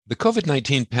The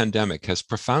COVID-19 pandemic has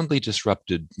profoundly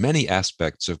disrupted many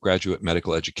aspects of graduate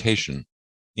medical education,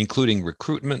 including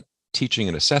recruitment, teaching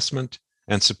and assessment,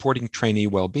 and supporting trainee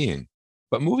well-being.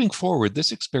 But moving forward,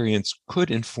 this experience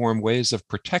could inform ways of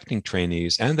protecting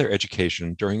trainees and their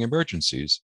education during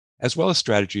emergencies, as well as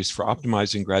strategies for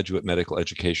optimizing graduate medical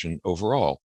education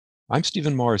overall. I'm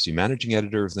Stephen Morrissey, managing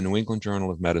editor of the New England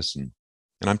Journal of Medicine,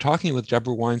 and I'm talking with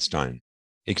Deborah Weinstein,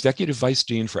 Executive Vice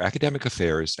Dean for Academic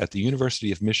Affairs at the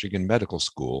University of Michigan Medical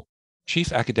School,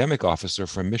 Chief Academic Officer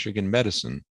for Michigan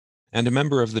Medicine, and a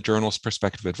member of the journal's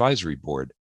Perspective Advisory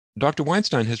Board. Dr.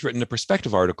 Weinstein has written a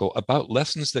perspective article about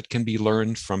lessons that can be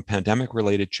learned from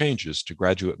pandemic-related changes to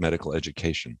graduate medical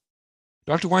education.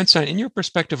 Dr. Weinstein, in your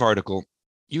perspective article,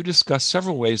 you discuss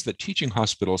several ways that teaching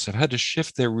hospitals have had to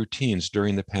shift their routines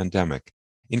during the pandemic,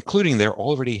 including their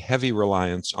already heavy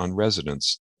reliance on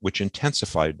residents, which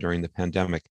intensified during the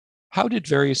pandemic. How did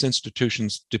various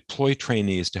institutions deploy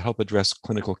trainees to help address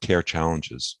clinical care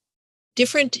challenges?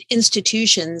 Different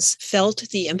institutions felt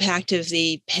the impact of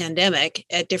the pandemic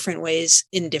at different ways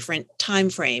in different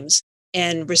timeframes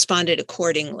and responded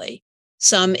accordingly,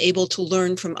 some able to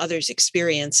learn from others'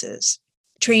 experiences.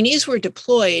 Trainees were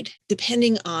deployed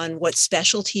depending on what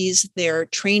specialties they're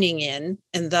training in,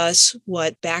 and thus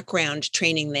what background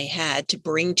training they had to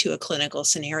bring to a clinical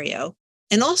scenario,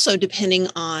 and also depending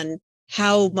on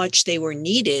how much they were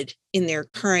needed in their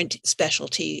current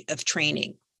specialty of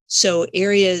training. So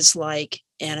areas like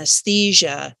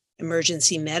anesthesia,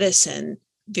 emergency medicine,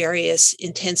 various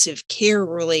intensive care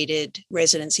related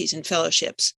residencies and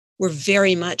fellowships were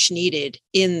very much needed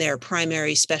in their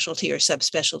primary specialty or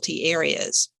subspecialty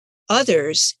areas.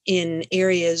 Others in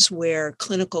areas where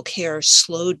clinical care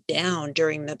slowed down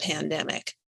during the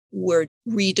pandemic were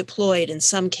redeployed in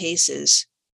some cases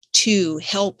to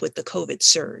help with the COVID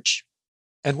surge.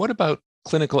 And what about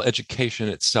clinical education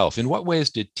itself? In what ways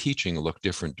did teaching look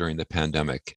different during the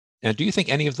pandemic? And do you think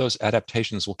any of those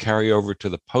adaptations will carry over to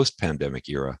the post-pandemic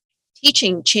era?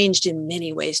 Teaching changed in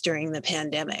many ways during the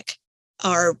pandemic.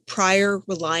 Our prior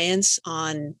reliance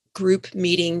on group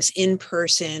meetings in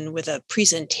person with a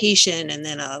presentation and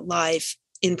then a live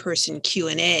in-person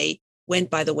Q&A went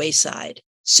by the wayside.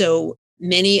 So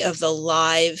many of the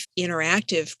live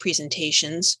interactive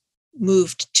presentations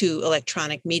moved to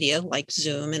electronic media like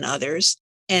Zoom and others,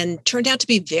 and turned out to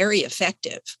be very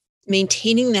effective.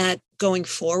 Maintaining that going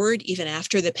forward, even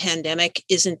after the pandemic,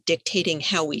 isn't dictating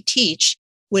how we teach,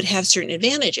 would have certain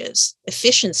advantages.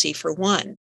 Efficiency, for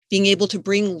one, being able to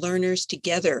bring learners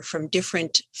together from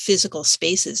different physical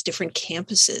spaces, different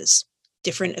campuses,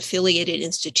 different affiliated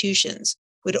institutions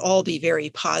would all be very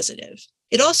positive.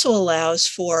 It also allows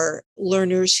for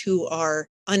learners who are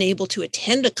unable to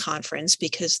attend a conference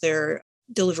because they're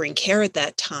delivering care at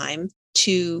that time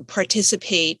to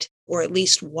participate or at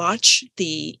least watch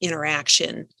the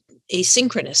interaction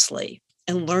asynchronously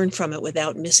and learn from it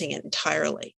without missing it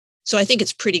entirely. So I think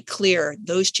it's pretty clear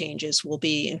those changes will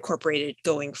be incorporated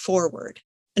going forward.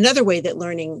 Another way that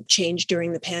learning changed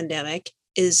during the pandemic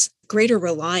is greater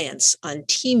reliance on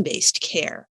team-based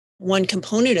care. One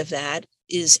component of that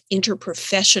is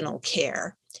interprofessional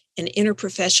care and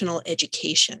interprofessional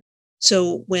education.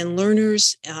 So when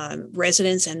learners,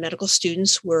 residents, and medical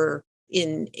students were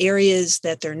in areas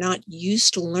that they're not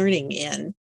used to learning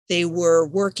in, they were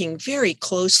working very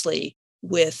closely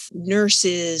with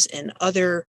nurses and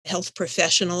other health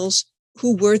professionals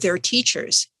who were their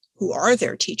teachers, who are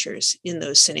their teachers in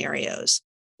those scenarios,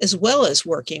 as well as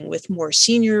working with more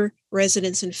senior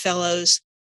residents and fellows,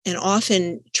 and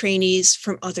often trainees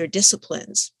from other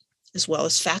disciplines, as well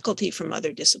as faculty from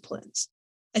other disciplines.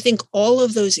 I think all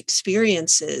of those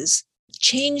experiences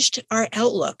changed our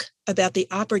outlook about the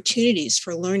opportunities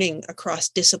for learning across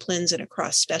disciplines and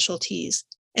across specialties.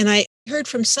 And I heard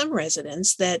from some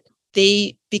residents that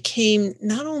they became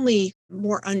not only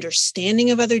more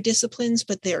understanding of other disciplines,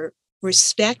 but their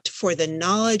respect for the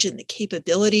knowledge and the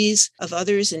capabilities of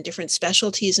others in different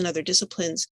specialties and other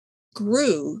disciplines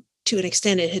grew to an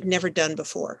extent it had never done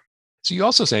before. So you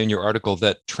also say in your article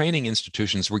that training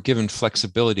institutions were given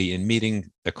flexibility in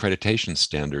meeting accreditation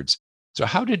standards. So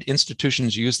how did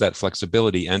institutions use that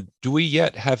flexibility? And do we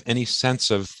yet have any sense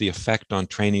of the effect on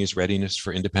trainees' readiness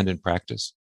for independent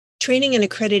practice? Training and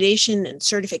accreditation and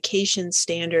certification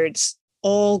standards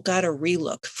all got a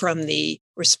relook from the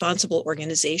responsible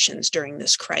organizations during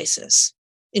this crisis.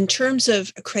 In terms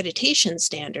of accreditation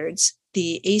standards,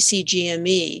 the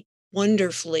ACGME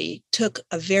wonderfully took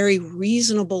a very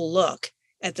reasonable look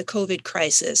at the COVID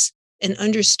crisis and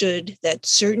understood that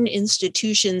certain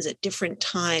institutions at different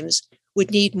times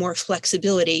would need more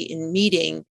flexibility in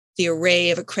meeting the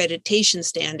array of accreditation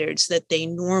standards that they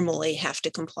normally have to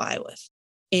comply with.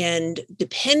 And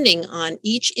depending on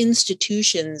each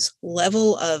institution's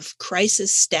level of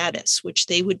crisis status, which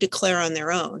they would declare on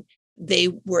their own, they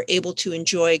were able to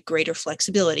enjoy greater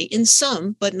flexibility in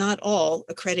some, but not all,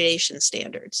 accreditation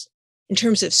standards. In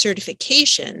terms of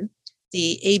certification,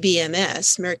 the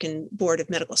ABMS, American Board of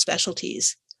Medical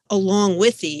Specialties, along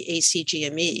with the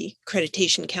ACGME,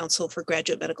 Accreditation Council for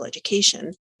Graduate Medical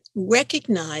Education,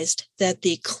 recognized that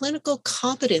the Clinical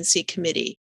Competency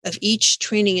Committee of each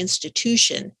training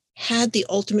institution had the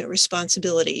ultimate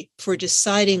responsibility for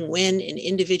deciding when an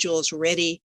individual is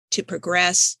ready to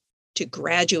progress, to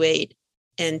graduate,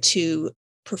 and to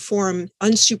perform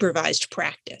unsupervised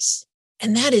practice.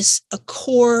 And that is a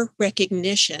core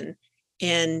recognition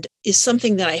and is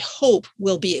something that I hope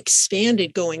will be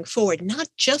expanded going forward, not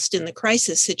just in the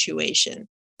crisis situation,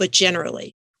 but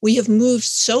generally. We have moved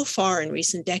so far in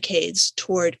recent decades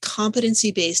toward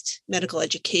competency-based medical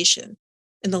education.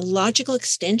 And the logical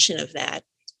extension of that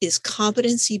is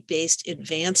competency-based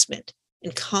advancement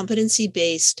and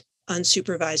competency-based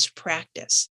unsupervised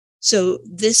practice. So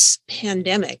this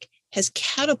pandemic has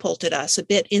catapulted us a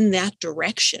bit in that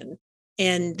direction.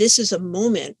 And this is a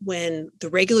moment when the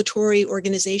regulatory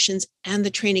organizations and the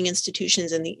training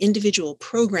institutions and the individual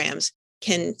programs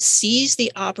can seize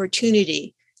the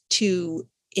opportunity to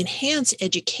enhance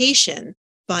education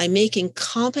by making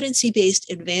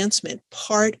competency-based advancement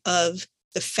part of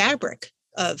the fabric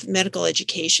of medical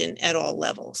education at all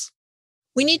levels.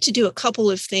 We need to do a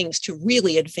couple of things to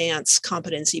really advance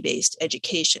competency-based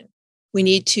education. We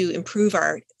need to improve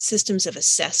our systems of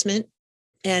assessment,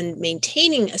 and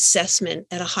maintaining assessment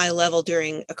at a high level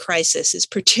during a crisis is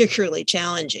particularly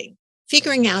challenging.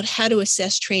 Figuring out how to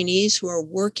assess trainees who are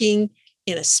working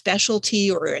in a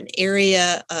specialty or an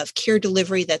area of care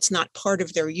delivery that's not part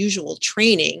of their usual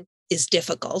training is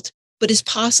difficult, but is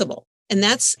possible. And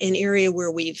that's an area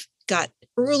where we've got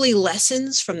early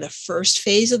lessons from the first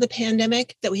phase of the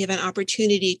pandemic that we have an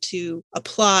opportunity to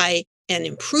apply and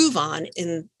improve on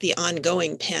in the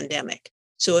ongoing pandemic.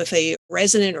 So if a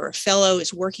resident or a fellow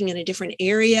is working in a different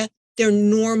area, their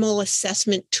normal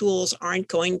assessment tools aren't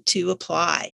going to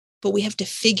apply. But we have to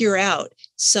figure out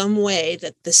some way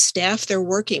that the staff they're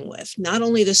working with, not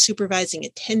only the supervising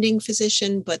attending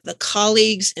physician, but the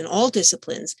colleagues in all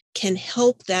disciplines, can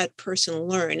help that person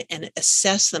learn and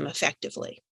assess them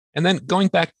effectively. And then going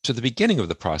back to the beginning of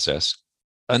the process,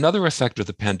 another effect of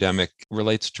the pandemic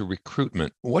relates to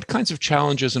recruitment. What kinds of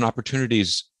challenges and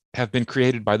opportunities have been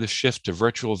created by the shift to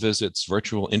virtual visits,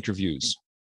 virtual interviews?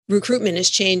 Recruitment has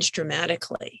changed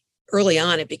dramatically. Early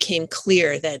on, it became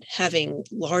clear that having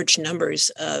large numbers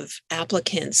of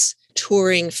applicants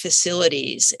touring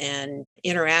facilities and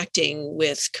interacting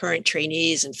with current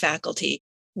trainees and faculty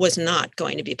was not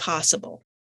going to be possible.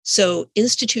 So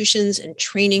institutions and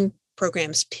training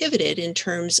programs pivoted in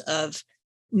terms of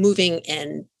moving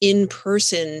an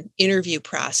in-person interview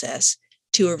process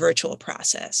to a virtual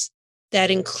process. That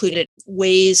included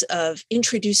ways of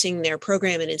introducing their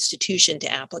program and institution to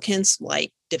applicants,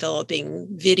 like developing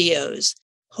videos,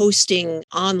 hosting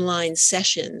online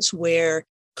sessions where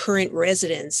current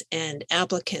residents and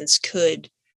applicants could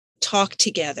talk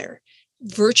together,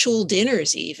 virtual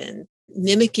dinners even,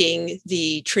 mimicking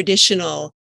the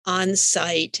traditional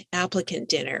on-site applicant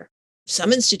dinner.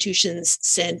 Some institutions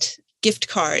sent gift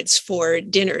cards for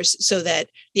dinners so that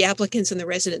the applicants and the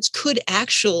residents could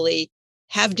actually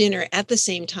have dinner at the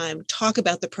same time, talk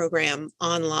about the program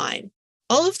online.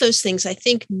 All of those things, I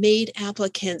think, made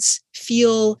applicants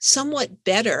feel somewhat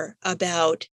better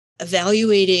about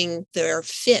evaluating their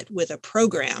fit with a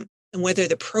program and whether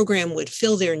the program would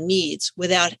fill their needs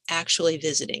without actually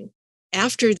visiting.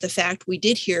 After the fact, we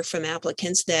did hear from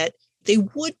applicants that they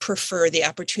would prefer the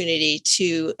opportunity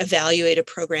to evaluate a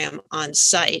program on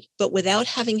site, but without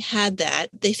having had that,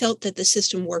 they felt that the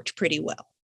system worked pretty well.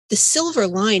 The silver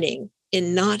lining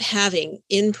in not having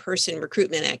in-person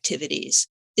recruitment activities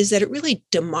is that it really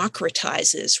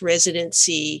democratizes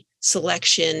residency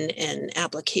selection and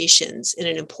applications in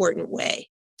an important way.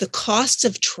 The costs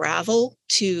of travel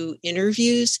to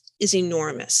interviews is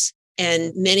enormous,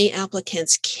 and many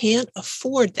applicants can't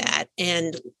afford that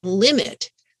and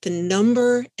limit the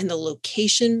number and the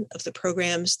location of the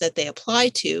programs that they apply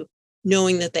to,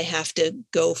 knowing that they have to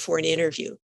go for an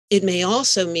interview. It may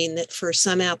also mean that for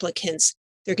some applicants,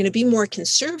 they're going to be more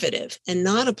conservative and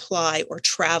not apply or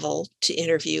travel to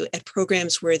interview at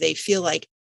programs where they feel like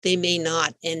they may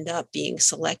not end up being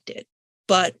selected.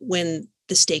 But when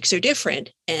the stakes are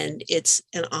different and it's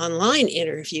an online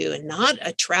interview and not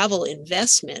a travel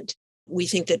investment, we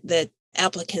think that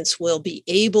applicants will be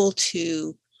able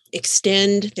to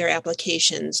extend their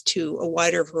applications to a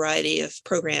wider variety of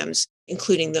programs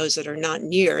including those that are not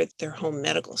near their home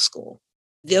medical school.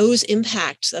 Those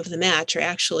impacts of the match are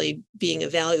actually being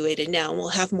evaluated now, and we'll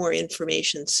have more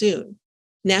information soon.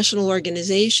 National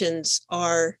organizations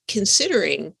are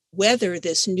considering whether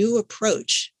this new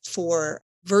approach for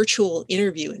virtual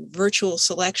interview and virtual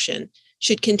selection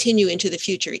should continue into the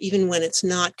future, even when it's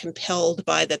not compelled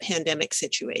by the pandemic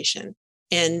situation.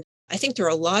 And I think there are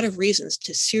a lot of reasons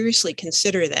to seriously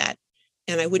consider that.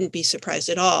 And I wouldn't be surprised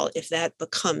at all if that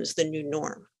becomes the new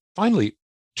norm. Finally,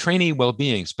 trainee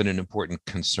well-being has been an important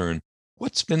concern.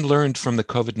 What's been learned from the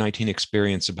COVID-19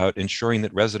 experience about ensuring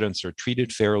that residents are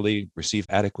treated fairly, receive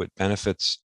adequate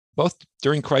benefits, both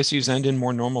during crises and in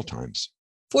more normal times?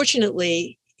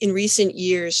 Fortunately, in recent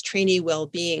years, trainee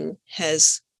well-being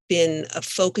has been a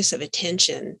focus of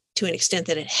attention to an extent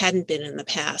that it hadn't been in the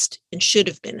past and should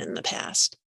have been in the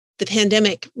past. The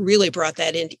pandemic really brought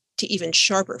that into even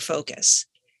sharper focus,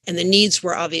 and the needs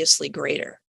were obviously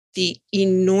greater. The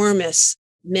enormous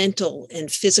mental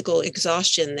and physical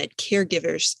exhaustion that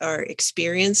caregivers are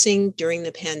experiencing during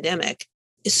the pandemic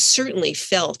is certainly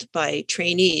felt by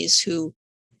trainees who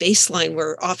baseline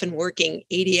were often working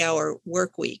 80-hour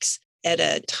work weeks at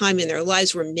a time in their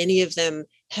lives where many of them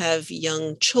have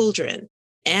young children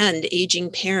and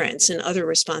aging parents and other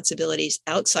responsibilities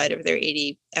outside of their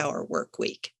 80-hour work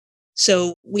week.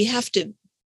 So we have to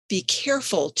be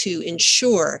careful to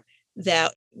ensure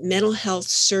that mental health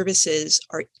services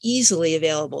are easily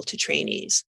available to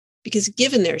trainees, because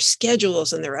given their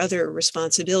schedules and their other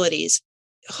responsibilities,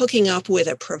 hooking up with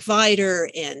a provider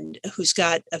and who's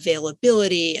got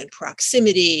availability and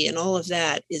proximity and all of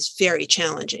that is very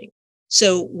challenging.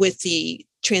 So with the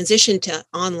transition to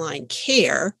online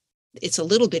care, it's a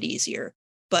little bit easier,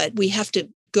 but we have to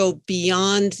go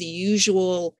beyond the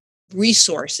usual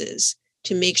resources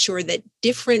to make sure that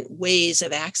different ways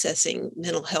of accessing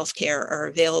mental health care are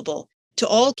available to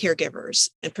all caregivers,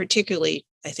 and particularly,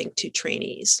 I think, to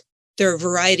trainees. There are a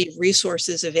variety of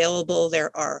resources available.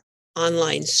 There are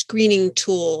online screening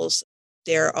tools.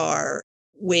 There are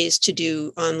ways to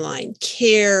do online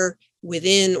care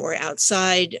within or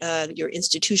outside your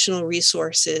institutional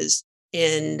resources.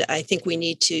 And I think we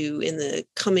need to, in the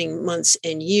coming months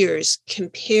and years,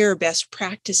 compare best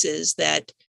practices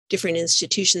that different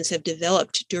institutions have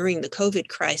developed during the COVID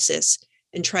crisis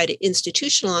and try to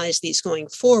institutionalize these going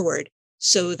forward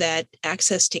so that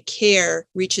access to care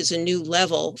reaches a new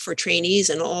level for trainees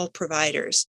and all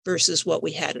providers versus what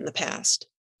we had in the past.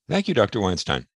 Thank you, Dr. Weinstein.